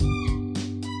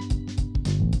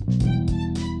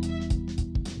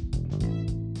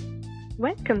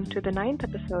Welcome to the ninth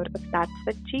episode of That's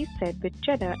What She Said with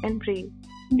Cheddar and Bree.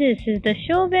 This is the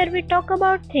show where we talk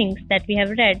about things that we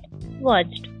have read,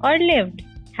 watched, or lived.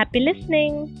 Happy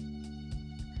listening!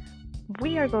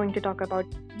 We are going to talk about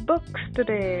books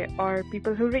today, or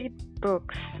people who read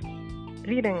books.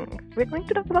 Reading. We're going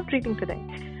to talk about reading today.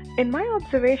 In my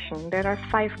observation, there are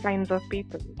 5 kinds of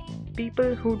people.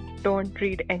 People who don't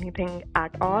read anything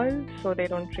at all, so they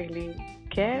don't really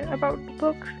care about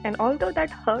books. And although that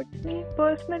hurts me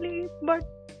personally, but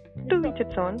to each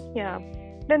its own, yeah.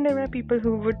 Then there are people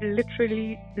who would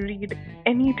literally read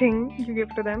anything you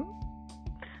give to them.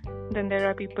 Then there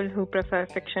are people who prefer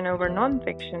fiction over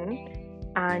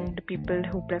non-fiction, and people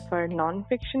who prefer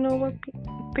non-fiction over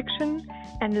fiction.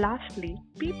 And lastly,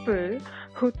 people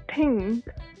who think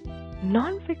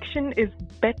non-fiction is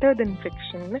better than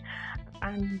fiction,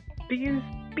 and these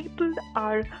people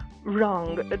are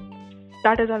wrong.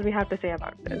 That is all we have to say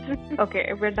about this.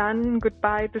 Okay, we're done.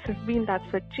 Goodbye. This has been That's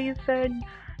What She Said.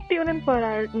 Tune in for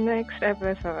our next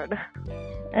episode.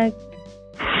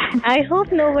 I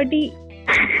hope nobody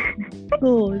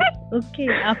goes, okay,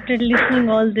 after listening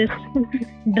all this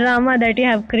drama that you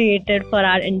have created for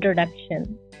our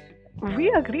introduction.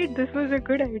 We agreed this was a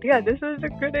good idea. This was a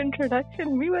good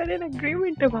introduction. We were in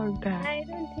agreement about that. I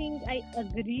don't think I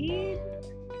agreed,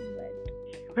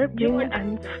 but We're being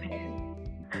unfair.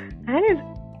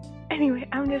 Anyway,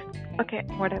 I'm just... Okay,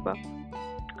 whatever.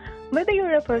 Whether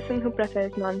you're a person who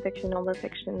prefers non-fiction over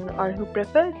fiction, or who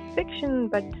prefers fiction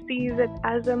but sees it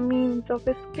as a means of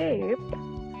escape,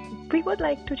 we would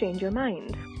like to change your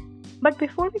mind. But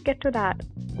before we get to that,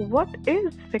 what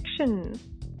is fiction?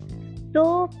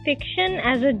 So, fiction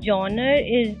as a genre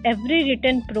is every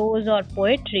written prose or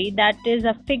poetry that is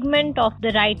a figment of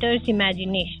the writer's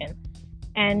imagination.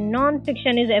 And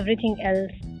non-fiction is everything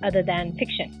else other than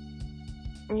fiction.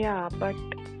 Yeah, but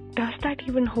does that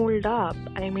even hold up?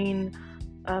 I mean,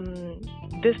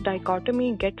 this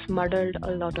dichotomy gets muddled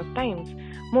a lot of times.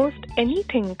 Most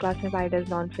anything classified as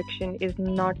non-fiction is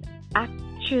not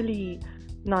actually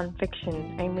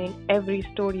non-fiction. I mean, every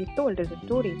story told is a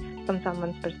story from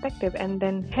someone's perspective, and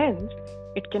then hence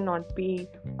it cannot be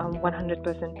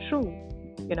 100% true.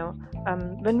 You know,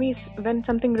 when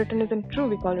something written isn't true,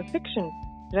 we call it fiction,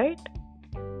 right?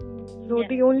 So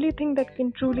the only thing that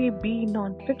can truly be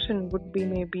non-fiction would be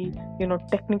maybe,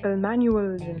 technical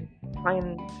manuals and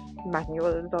science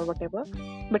manuals or whatever.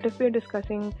 But if we're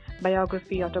discussing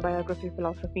biography, autobiography,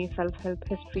 philosophy, self-help,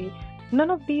 history, none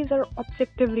of these are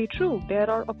objectively true. There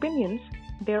are opinions.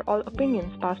 They're all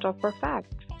opinions passed off for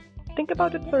facts. Think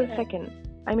about it for a second.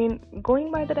 I mean,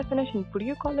 going by the definition, would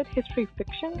you call it history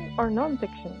fiction or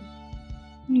non-fiction?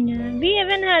 Yeah, we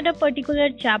even had a particular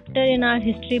chapter in our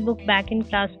history book back in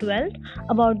class 12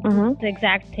 about this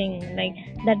exact thing, like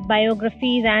that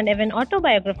biographies and even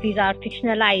autobiographies are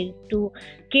fictionalized to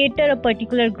cater a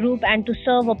particular group and to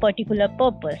serve a particular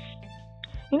purpose.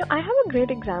 I have a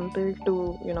great example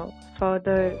to,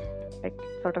 further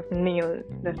sort of nail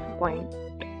this point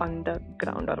on the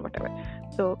ground or whatever.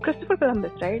 So Christopher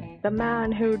Columbus, right? The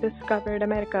man who discovered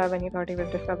America when he thought he was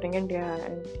discovering India,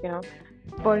 and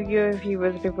for years he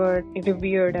was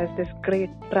revered as this great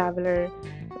traveler,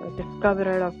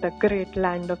 discoverer of the great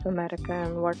land of America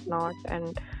and whatnot.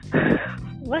 And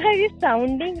why are you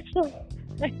sounding so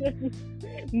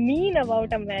mean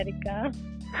about America?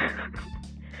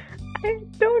 I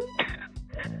don't.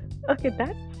 Okay,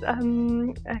 that's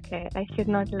okay. I should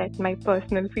not let my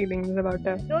personal feelings about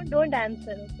that. Don't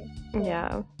answer. Okay.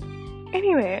 Yeah.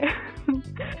 Anyway,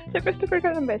 so Christopher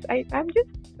Columbus, I'm just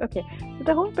okay. So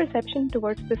the whole perception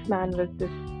towards this man was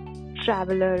this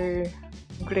traveler,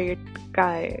 great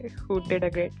guy who did a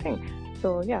great thing.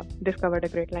 So yeah, discovered a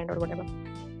great land or whatever.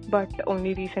 But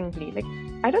only recently,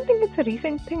 I don't think it's a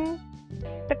recent thing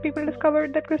that people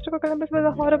discovered that Christopher Columbus was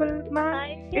a horrible man.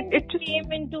 I think it just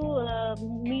came into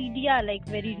media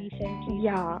very recently.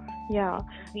 Yeah.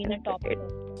 It's been a topic.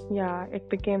 It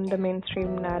became the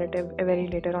mainstream narrative very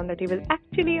later on that he was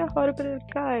actually a horrible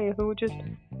guy who just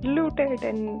looted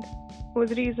and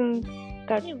whose reasons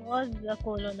that he was a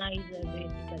colonizer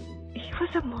basically.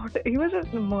 He was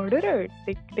a murderer.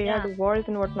 They had wars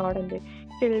and whatnot, and they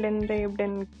killed and raped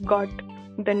and got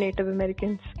the Native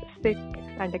Americans sick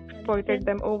and exploited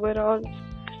them overall.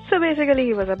 So basically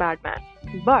he was a bad man.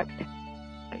 But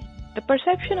the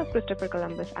perception of Christopher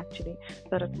Columbus actually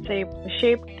sort of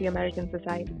shaped the American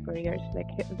society for years,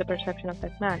 the perception of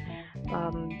that man.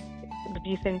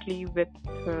 Recently, with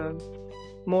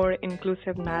more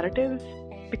inclusive narratives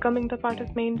becoming the part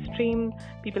of mainstream,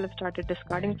 people have started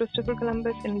discarding Christopher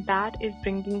Columbus, and that is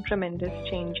bringing tremendous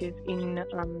changes in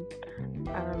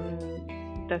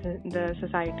the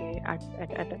society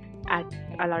at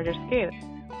a larger scale.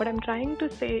 What I'm trying to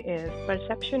say is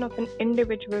perception of an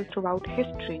individual throughout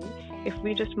history. If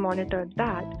we just monitor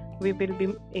that, we will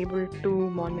be able to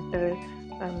monitor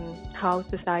how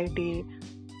society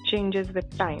changes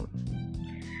with time.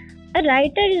 A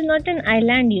writer is not an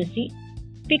island, you see.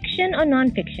 Fiction or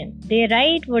non-fiction, they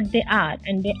write what they are,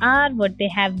 and they are what they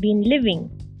have been living.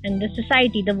 And the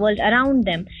society, the world around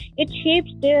them, it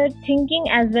shapes their thinking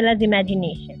as well as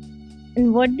imagination.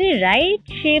 And what they write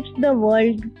shapes the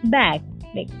world back.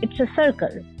 Like it's a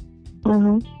circle.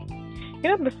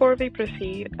 Mm-hmm. Before we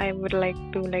proceed, I would like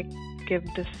to give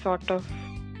this sort of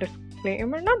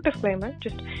not disclaimer,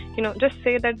 just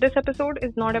say that this episode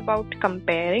is not about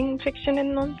comparing fiction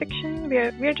and non-fiction. We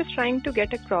are just trying to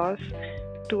get across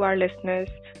to our listeners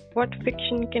what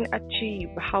fiction can achieve,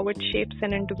 how it shapes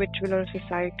an individual or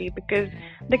society, because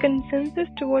the consensus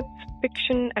towards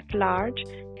fiction at large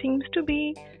seems to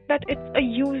be that it's a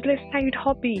useless side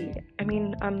hobby. I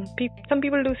mean, some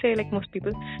people do say, most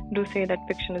people do say, that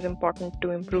fiction is important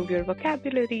to improve your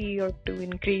vocabulary or to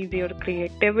increase your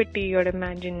creativity or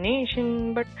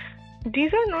imagination, but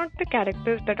these are not the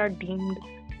characters that are deemed,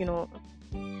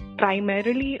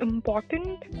 primarily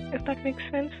important, if that makes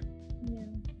sense.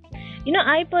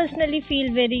 I personally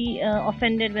feel very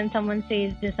offended when someone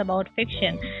says this about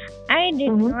fiction. I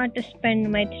did not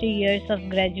spend my 3 years of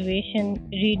graduation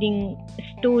reading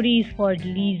stories for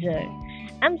leisure.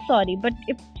 I'm sorry, but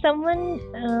if someone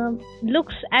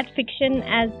looks at fiction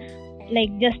as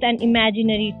just an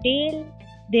imaginary tale,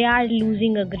 they are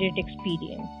losing a great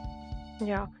experience.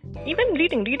 Yeah, even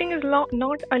reading is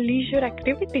not a leisure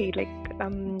activity.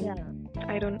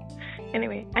 I don't.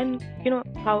 Anyway, and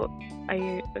how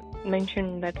I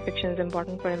mentioned that fiction is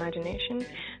important for imagination.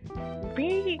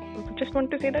 We just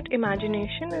want to say that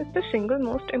imagination is the single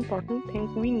most important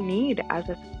thing we need as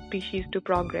a species to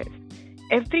progress.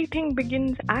 Everything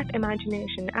begins at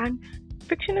imagination, and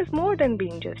fiction is more than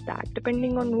being just that.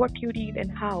 Depending on what you read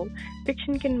and how,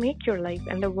 fiction can make your life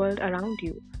and the world around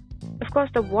you. Of course,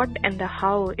 the what and the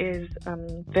how is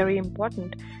very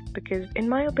important, because in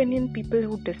my opinion, people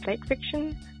who dislike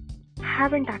fiction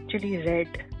haven't actually read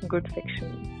good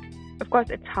fiction. Of course,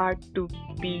 it's hard to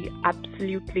be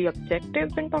absolutely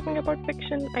objective when talking about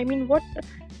fiction. I mean, what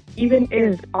even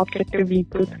is objectively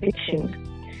good fiction?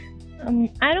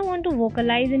 I don't want to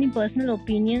vocalize any personal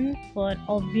opinions for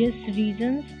obvious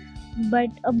reasons, but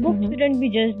a book shouldn't be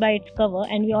judged by its cover,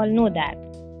 and we all know that.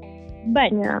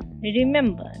 But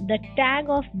remember, the tag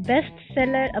of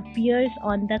bestseller appears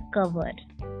on the cover.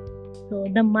 So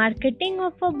the marketing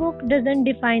of a book doesn't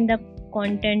define the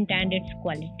content and its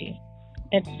quality.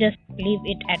 Let's just leave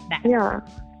it at that.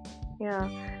 Yeah.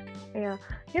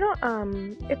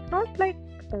 It's not like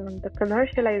the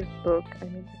commercialized book. I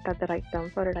mean, is that the right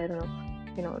term for it? I don't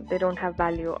know. They don't have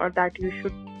value, or that you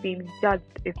should be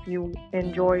judged if you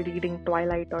enjoy reading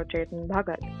Twilight or Chetan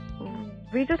Bhagat.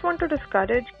 We just want to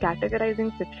discourage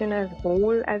categorizing fiction as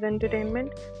whole as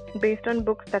entertainment based on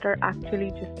books that are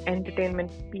actually just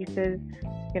entertainment pieces.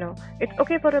 It's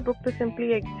okay for a book to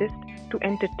simply exist to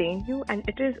entertain you, and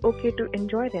it is okay to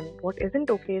enjoy them. What isn't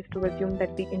okay is to assume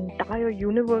that the entire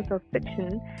universe of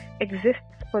fiction exists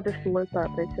for the sole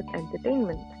purpose of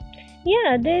entertainment.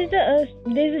 Yeah, there's a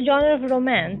genre of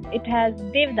romance. It has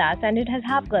Devdas and it has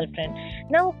Half Girlfriend.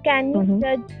 Now, can you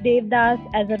judge Devdas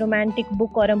as a romantic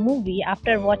book or a movie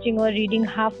after watching or reading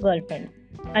Half Girlfriend,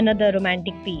 another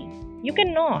romantic piece? You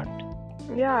cannot.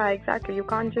 Yeah, exactly. You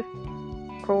can't just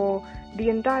go, the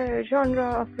entire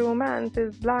genre of romance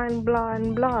is blah and blah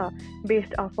and blah,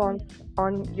 based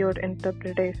on your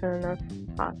interpretation of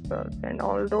Half Girlfriend.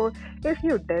 Although, if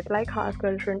you dislike Half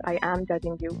Girlfriend, I am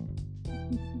judging you.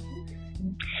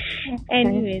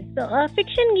 Anyways, so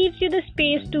fiction gives you the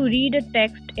space to read a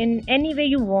text in any way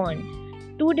you want.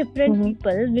 Two different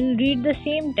people will read the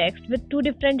same text with two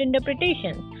different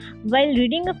interpretations. While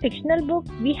reading a fictional book,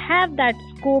 we have that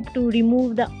scope to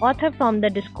remove the author from the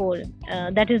discourse.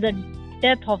 That is the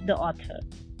death of the author.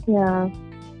 Yeah.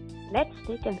 Let's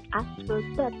take an actual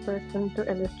dead person to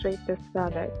illustrate this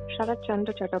further, Sharat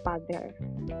Chandra Chattopadhyay,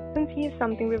 since he is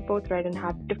something we've both read and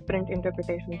have different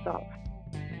interpretations of.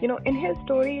 In his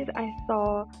stories, I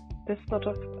saw this sort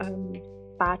of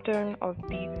pattern of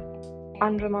these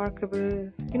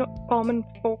unremarkable, common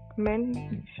folk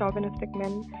men, chauvinistic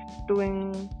men,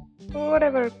 doing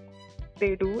whatever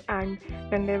they do. And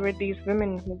then there were these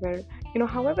women who were,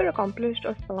 however accomplished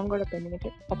or strong or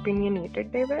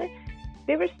opinionated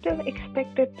they were still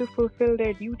expected to fulfill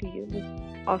their duties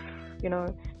of,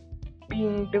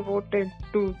 being devoted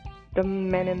to the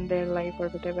men in their life or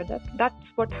whatever. That's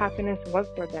what happiness was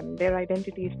for them. Their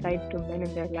identity is tied to men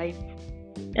in their lives.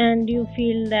 And you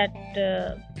feel that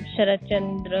Sharat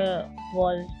Chandra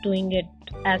was doing it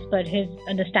as per his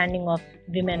understanding of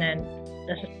women and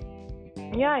the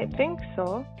society? Yeah, I think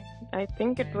so. I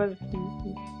think it was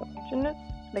misogynist,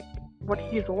 like what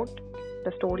he wrote,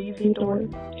 the stories he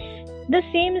told. The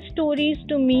same stories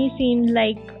to me seem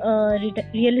like a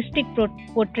realistic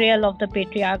portrayal of the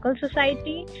patriarchal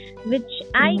society, which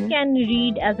I can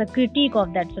read as a critique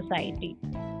of that society.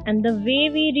 And the way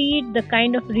we read, the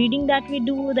kind of reading that we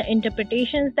do, the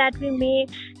interpretations that we make,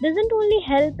 doesn't only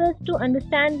help us to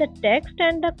understand the text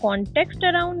and the context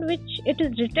around which it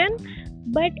is written,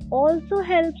 but also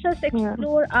helps us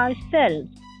explore ourselves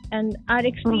and our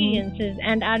experiences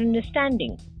and our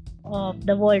understanding of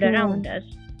the world around us.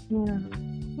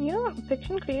 Yeah.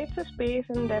 Fiction creates a space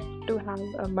and depth to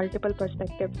have multiple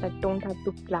perspectives that don't have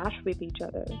to clash with each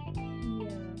other.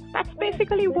 That's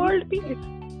basically world peace.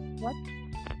 What?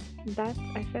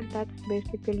 I said that's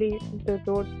basically the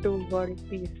road to world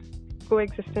peace.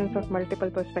 Coexistence of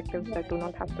multiple perspectives that do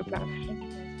not have to clash.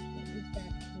 Exactly.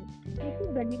 I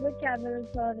think Gulliver Travels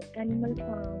or Animal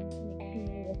Farm, like two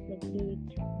of the great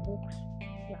books,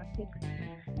 classics,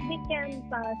 they can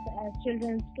pass as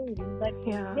children's stories, but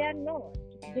they are not.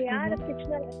 They are a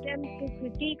fictional attempt to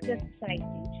critique the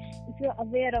society, if you are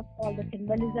aware of all the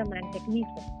symbolism and techniques,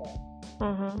 of course.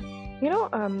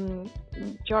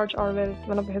 George Orwell,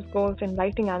 one of his goals in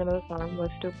writing Animal Farm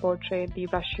was to portray the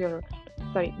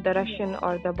Russian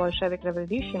or the Bolshevik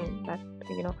Revolution that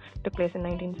took place in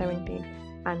 1917,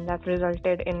 and that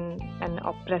resulted in an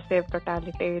oppressive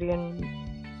totalitarian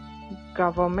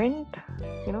government.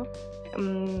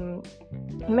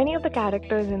 Many of the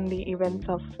characters in the events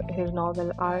of his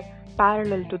novel are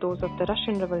parallel to those of the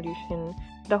Russian Revolution.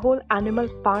 The whole Animal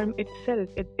Farm itself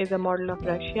is a model of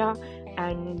Russia,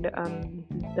 and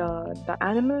the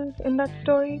animals in that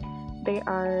story, they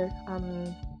are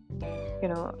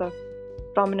the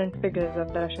prominent figures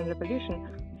of the Russian Revolution.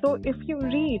 So if you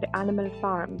read Animal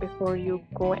Farm before you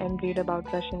go and read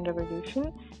about Russian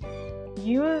Revolution,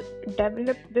 you'll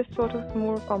develop this sort of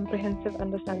more comprehensive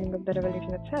understanding of the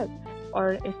revolution itself.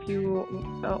 Or if you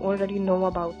already know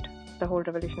about the whole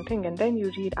revolution thing and then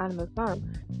you read Animal Farm,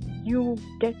 you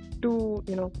get to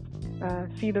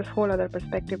see this whole other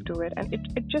perspective to it, and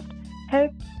it just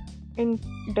helps in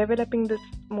developing this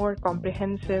more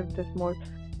comprehensive, this more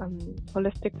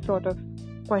holistic sort of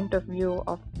point of view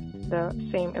of the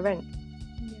same event.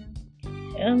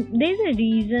 There's a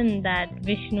reason that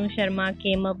Vishnu Sharma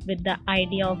came up with the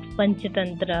idea of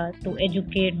Panchatantra to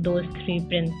educate those three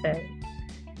princes.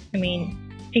 I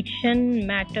mean, fiction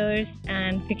matters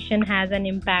and fiction has an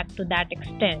impact to that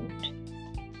extent.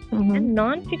 And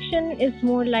non-fiction is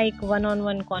more like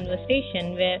one-on-one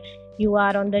conversation where you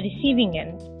are on the receiving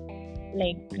end,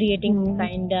 like creating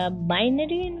kind of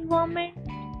binary environment,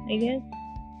 I guess.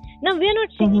 Now, we are not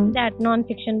saying that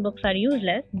non-fiction books are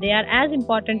useless. They are as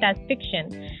important as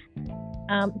fiction.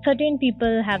 Certain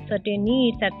people have certain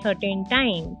needs at certain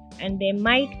times, and they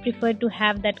might prefer to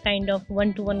have that kind of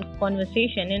one-to-one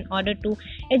conversation in order to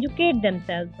educate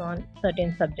themselves on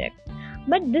certain subjects.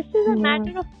 But this is a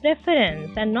matter of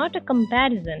preference and not a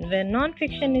comparison, where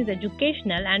non-fiction is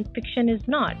educational and fiction is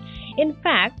not. In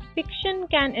fact, fiction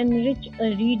can enrich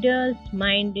a reader's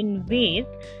mind in ways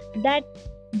that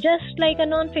just like a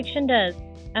non-fiction does,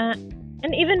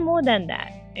 and even more than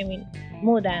that. I mean,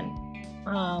 more than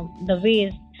the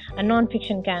ways a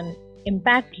non-fiction can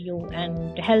impact you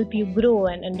and help you grow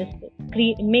and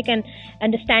make an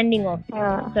understanding of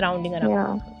surrounding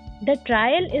around. The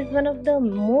Trial is one of the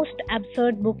most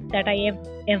absurd books that I have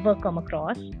ever come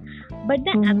across. But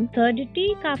the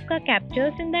absurdity Kafka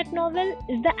captures in that novel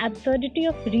is the absurdity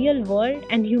of real world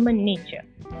and human nature.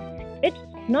 It's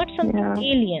not something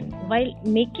alien. While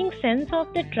making sense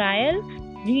of the trial,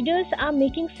 readers are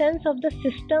making sense of the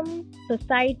system,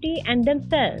 society, and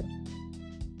themselves.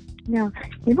 Yeah,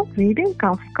 reading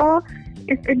Kafka,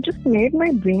 it just made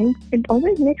my brain, it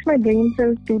always makes my brain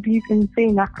cells do these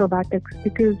insane acrobatics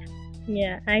because...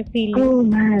 Yeah, I feel you. Oh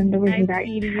man, the way he I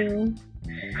feel you.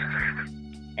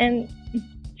 And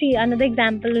see, another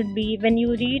example would be when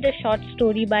you read a short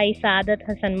story by Saadat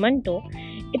Hasan Manto,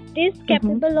 it is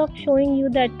capable of showing you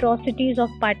the atrocities of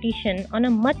partition on a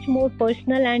much more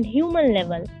personal and human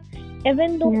level,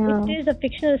 even though it is a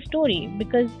fictional story,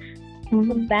 because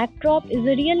the backdrop is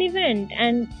a real event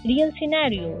and real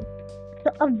scenario. So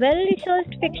a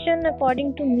well-researched fiction,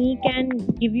 according to me, can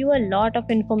give you a lot of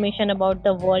information about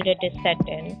the world it is set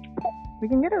in. We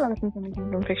can get a lot of information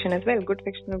from fiction as well. Good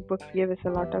fictional books give us a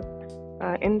lot of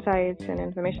insights and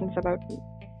information about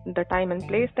the time and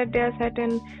place that they are set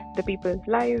in, the people's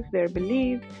lives, their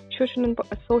beliefs,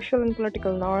 social and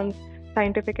political norms.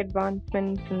 scientific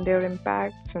advancements and their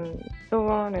impacts and so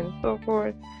on and so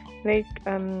forth. Like,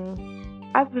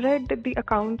 I've read the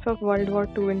accounts of World War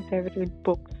II in several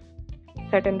books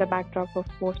set in the backdrop of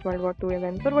post-World War II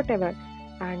events or whatever.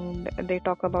 And they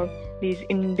talk about these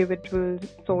individual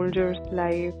soldiers'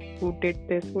 life, who did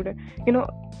this, who did,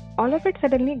 all of it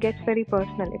suddenly gets very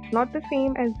personal. It's not the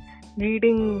same as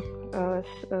reading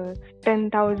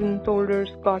 10,000 soldiers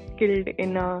got killed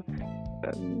in a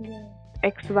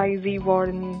XYZ war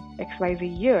in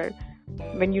XYZ year.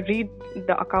 When you read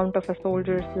the account of a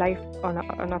soldier's life on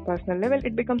a personal level,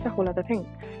 it becomes a whole other thing.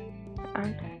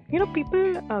 And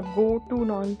people go to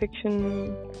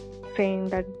non-fiction saying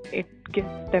that it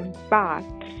gives them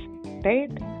facts,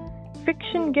 right?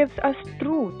 Fiction gives us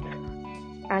truth,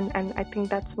 and I think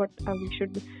that's what we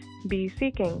should be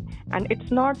seeking. And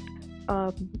it's not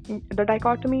the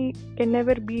dichotomy can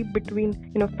never be between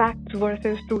facts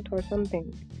versus truth or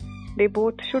something. They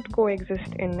both should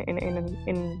coexist in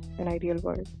an ideal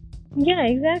world. Yeah,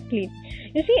 exactly.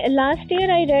 You see, last year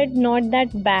I read Not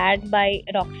That Bad by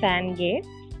Roxane Gay.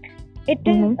 It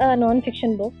is a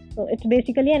non-fiction book. So it's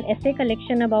basically an essay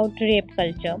collection about rape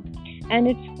culture. And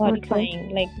it's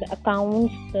horrifying. Like the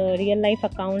accounts, the real life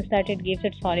accounts that it gives,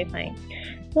 it's horrifying.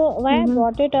 So why I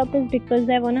brought it up is because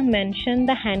I want to mention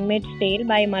The Handmaid's Tale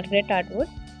by Margaret Atwood.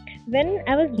 When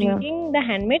I was reading The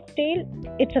Handmaid's Tale,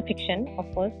 it's a fiction,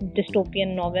 of course,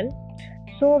 dystopian novel.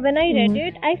 So when I read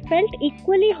it, I felt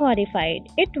equally horrified.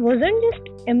 It wasn't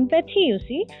just empathy, you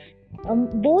see.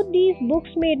 Both these books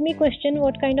made me question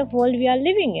what kind of world we are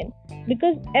living in.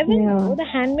 Because even though The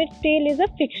Handmaid's Tale is a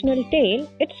fictional tale,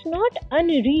 it's not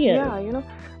unreal. Yeah,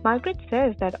 Margaret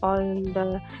says that all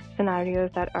the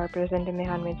scenarios that are present in The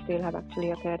Handmaid's Tale have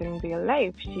actually occurred in real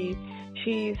life.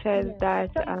 She says that,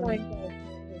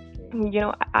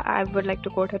 I would like to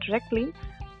quote her directly.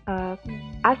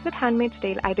 As with Handmaid's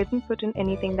Tale, I didn't put in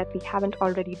anything that we haven't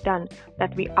already done,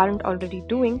 that we aren't already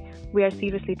doing, we are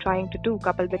seriously trying to do,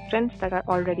 coupled with trends that are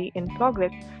already in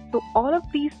progress. So all of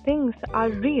these things are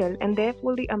real, and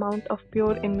therefore the amount of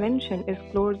pure invention is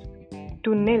close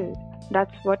to nil.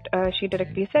 That's what she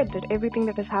directly said, that everything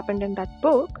that has happened in that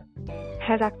book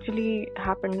has actually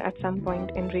happened at some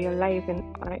point in real life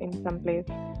in some place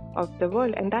of the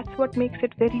world, and that's what makes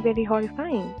it very, very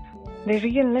horrifying, the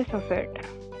realness of it.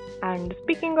 And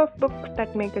speaking of books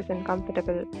that make us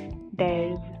uncomfortable,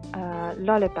 there's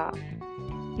Lolita,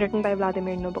 written by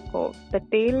Vladimir Nabokov. The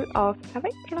tale of... Have I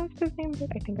pronounced his name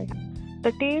right? I think I have.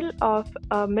 The tale of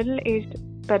a middle-aged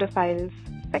pedophile's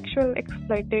sexual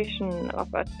exploitation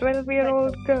of a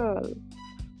 12-year-old girl.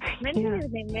 Mention his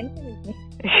name.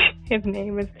 His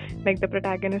name is, like, the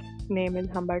protagonist's name is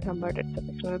Humbert. It's a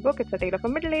fictional book. It's a tale of a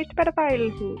middle-aged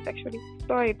pedophile who sexually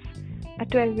exploits a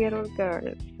 12-year-old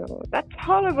girl. So that's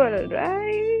horrible,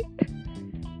 right?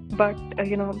 But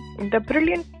the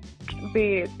brilliant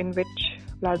way in which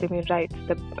Vladimir writes,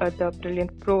 the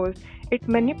brilliant prose, it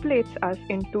manipulates us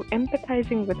into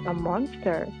empathizing with a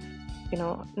monster.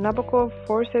 Nabokov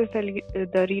forces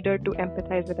the reader to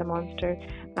empathize with a monster,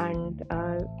 and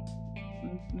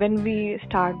when we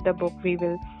start the book, we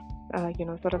will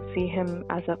sort of see him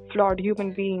as a flawed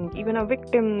human being, even a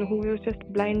victim who is just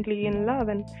blindly in love.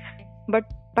 But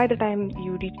by the time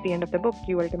you reach the end of the book,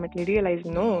 you ultimately realize,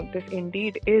 no, this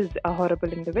indeed is a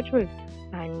horrible individual.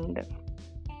 And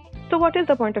so what is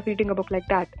the point of reading a book like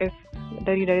that if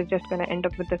the reader is just going to end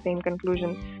up with the same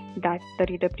conclusion that the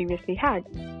reader previously had?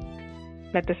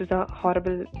 That this is a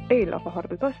horrible tale of a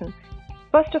horrible person.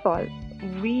 First of all,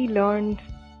 we learned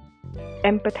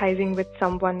empathizing with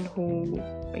someone who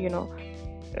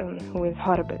is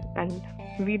horrible. And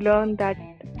we learned that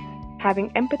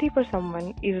having empathy for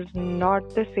someone is not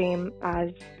the same as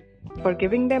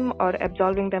forgiving them or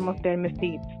absolving them of their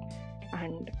misdeeds.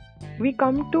 And we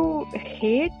come to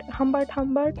hate Humbert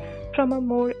from a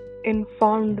more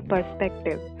informed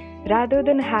perspective, rather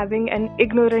than having an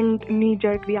ignorant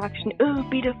knee-jerk reaction, oh,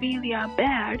 pedophilia,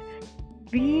 bad.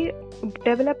 We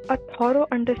develop a thorough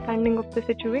understanding of the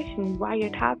situation, why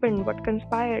it happened, what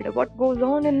conspired, what goes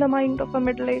on in the mind of a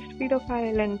middle-aged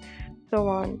pedophile, and so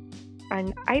on.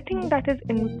 And I think that is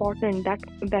important,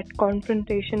 that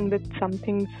confrontation with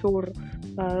something so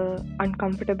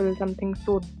uncomfortable, something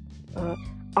so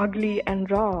ugly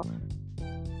and raw.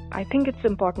 I think it's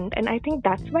important, and I think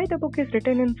that's why the book is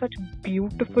written in such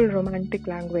beautiful romantic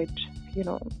language.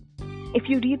 If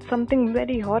you read something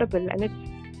very horrible and it's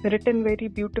written very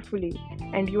beautifully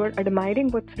and you are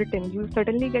admiring what's written, you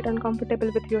suddenly get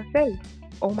uncomfortable with yourself.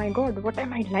 Oh my god, what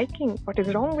am I liking? What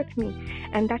is wrong with me?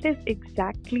 And that is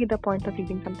exactly the point of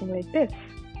reading something like this.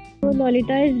 So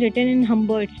Lolita is written in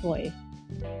Humbert's voice,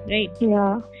 right?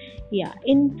 Yeah. Yeah,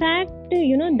 in fact,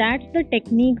 that's the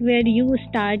technique where you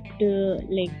start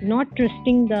not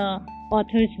trusting the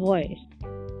author's voice,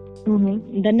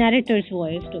 the narrator's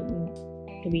voice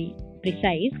to be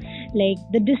precise. Like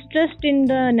the distrust in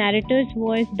the narrator's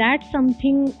voice, that's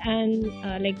something, and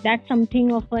that's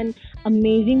something of an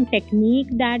amazing technique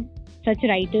that such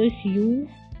writers use.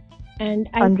 And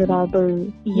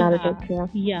Unreliable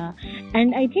narratives, yeah,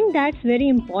 and I think that's very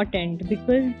important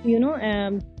because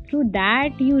through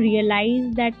that you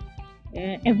realize that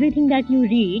everything that you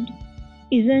read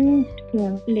isn't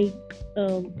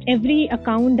every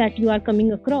account that you are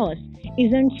coming across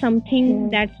isn't something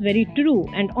that's very true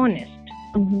and honest.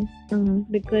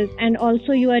 Because, and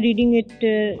also you are reading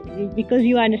it because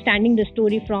you are understanding the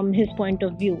story from his point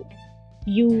of view.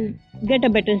 You get a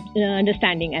better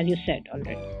understanding, as you said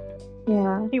already.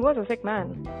 Yeah, he was a sick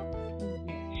man.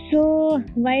 So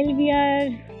while we are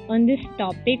on this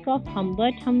topic of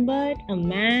Humbert, a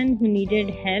man who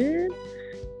needed help,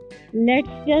 let's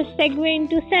just segue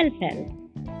into self-help,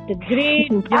 the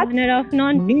great genre of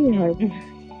non-fiction.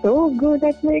 So good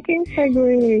at making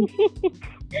segues.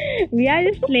 We are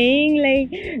just playing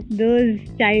like those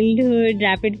childhood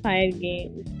rapid-fire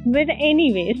games. But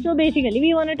anyway, so basically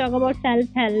we want to talk about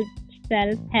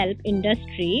self-help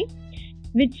industry,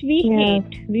 which we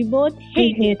hate. We both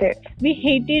hate it. We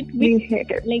hate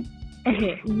it. Like,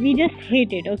 okay, we just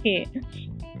hate it. Okay,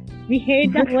 we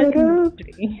hate the whole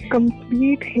industry.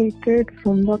 Complete hatred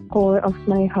from the core of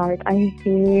my heart. I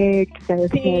hate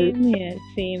self-help.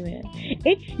 Same here.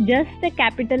 It's just a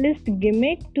capitalist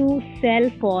gimmick to sell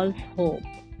false hope.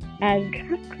 As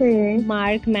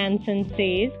Mark Manson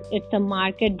says, it's a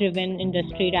market-driven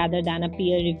industry rather than a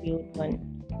peer-reviewed one.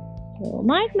 So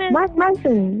Mark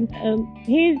Manson.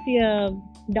 He's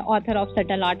the author of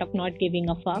Subtle Art of Not Giving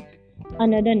a Fuck,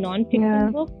 another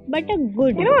non-fiction book, but a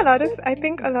good book. I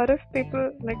think a lot of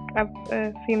people, like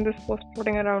I've seen this post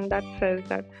floating around that says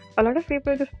that a lot of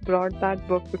people just brought that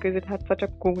book because it had such a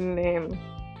cool name.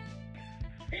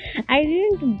 I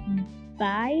didn't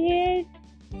buy it.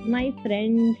 My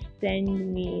friends sent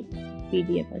me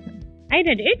PDF or something. I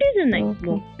read it. It is a nice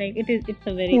book. Like it's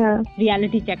a very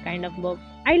reality check kind of book.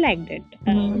 I liked it.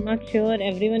 I'm not sure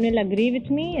everyone will agree with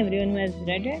me, everyone who has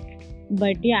read it,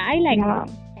 but I liked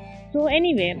it. So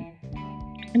anyway,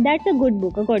 that's a good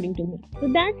book according to me. So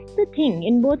that's the thing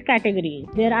in both categories.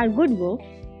 There are good books,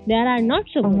 there are not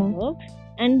so good books,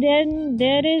 and then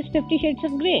there is 50 Shades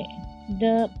of Grey.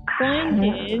 The point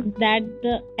is that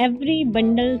every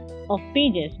bundle of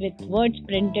pages with words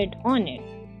printed on it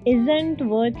isn't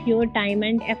worth your time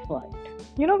and effort.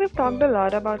 We've talked a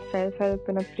lot about self-help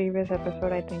in a previous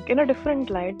episode, I think, in a different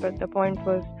light, but the point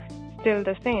was still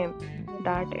the same,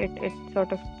 that it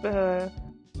sort of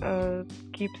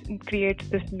creates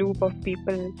this loop of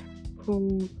people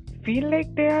who feel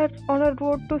like they are on a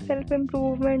road to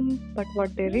self-improvement, but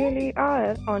what they really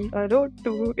are on a road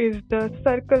to is the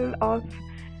circle of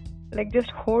like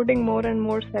just hoarding more and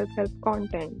more self-help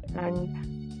content, and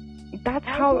that's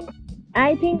how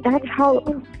I think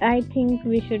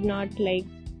we should not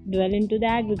dwell into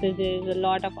that because there's a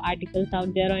lot of articles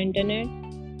out there on internet.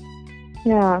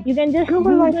 Yeah. You can just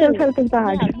Google why self-help is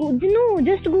bad.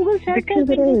 Just Google self-help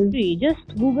industry.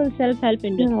 Just Google self-help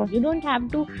industry. Yeah. You don't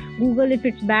have to Google if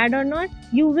it's bad or not.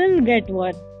 You will get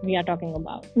what we are talking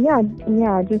about. Yeah.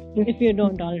 Just if you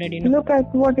don't already know. Look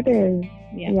at what it is.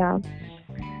 Yeah.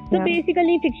 So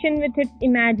basically, fiction with its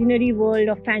imaginary world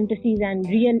of fantasies and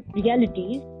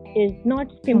realities is not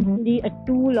simply a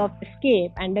tool of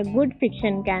escape, and a good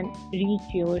fiction can reach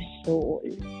your soul.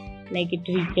 Like it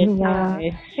reaches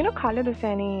ours. Khaled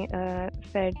Hosseini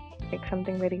said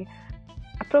something very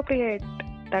appropriate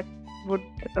that would...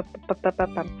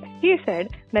 He said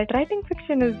that writing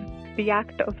fiction is the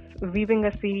act of weaving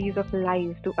a series of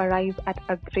lies to arrive at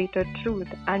a greater truth,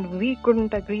 and we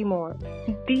couldn't agree more.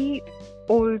 The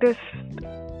oldest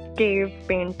cave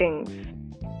paintings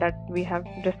that we have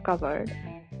discovered,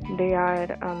 they are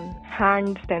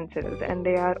hand stencils, and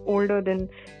they are older than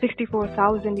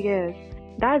 64,000 years.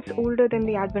 That's older than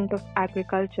the advent of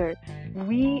agriculture.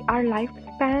 Our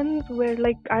lifespans were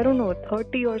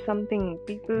 30 or something.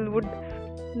 People would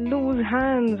lose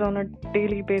hands on a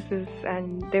daily basis,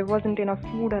 and there wasn't enough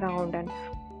food around.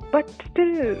 But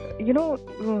still,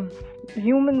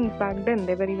 humans back then,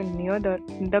 they were even near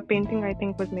the painting, I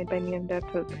think, was made by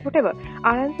Neanderthals. Whatever.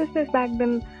 Our ancestors back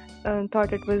then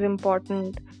thought it was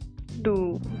important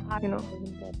to,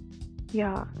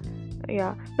 Yeah.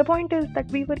 The point is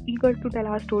that we were eager to tell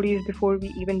our stories before we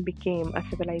even became a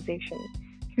civilization.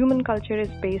 Human culture is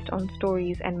based on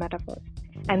stories and metaphors.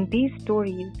 And these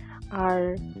stories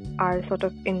are sort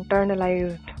of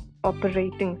internalized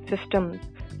operating systems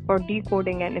for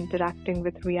decoding and interacting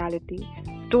with reality.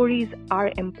 Stories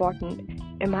are important.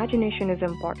 Imagination is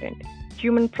important.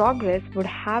 Human progress would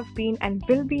have been and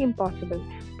will be impossible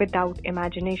without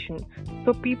imagination.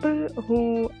 So, people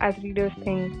who, as readers,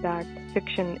 think that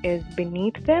fiction is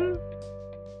beneath them,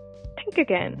 think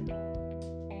again.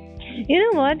 You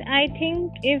know what? I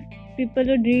think if people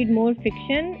would read more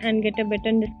fiction and get a better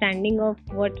understanding of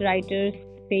what writers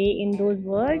say in those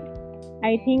words,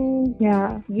 I think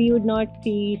we would not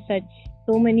see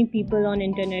so many people on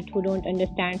internet who don't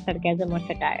understand sarcasm or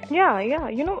satire.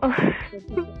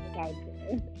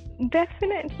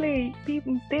 Definitely,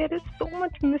 there is so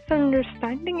much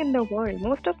misunderstanding in the world.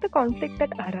 Most of the conflict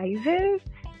that arises,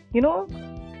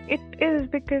 it is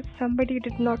because somebody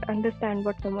did not understand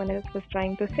what someone else was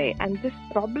trying to say. And this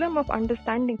problem of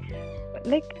understanding,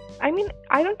 I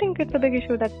don't think it's a big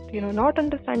issue that, not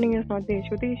understanding is not the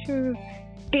issue. The issue is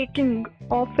taking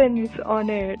offense on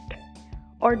it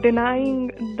or denying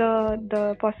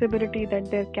the possibility that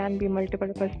there can be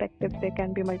multiple perspectives, there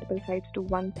can be multiple sides to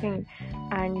one thing.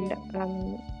 And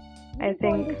I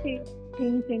think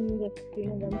things in just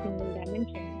one single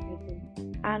dimension.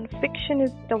 And fiction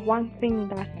is the one thing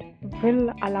that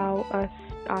will allow us,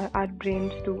 our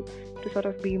brains, to sort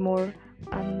of be more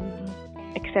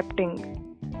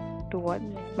accepting towards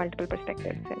multiple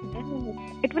perspectives.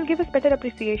 And it will give us better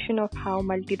appreciation of how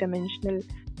multidimensional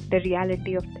the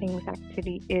reality of things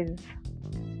actually is.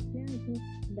 Yeah, I think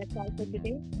that's all for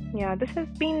today. Yeah, this has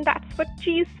been That's What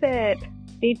She Said.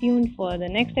 Stay tuned for the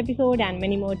next episode and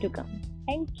many more to come.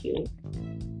 Thank you.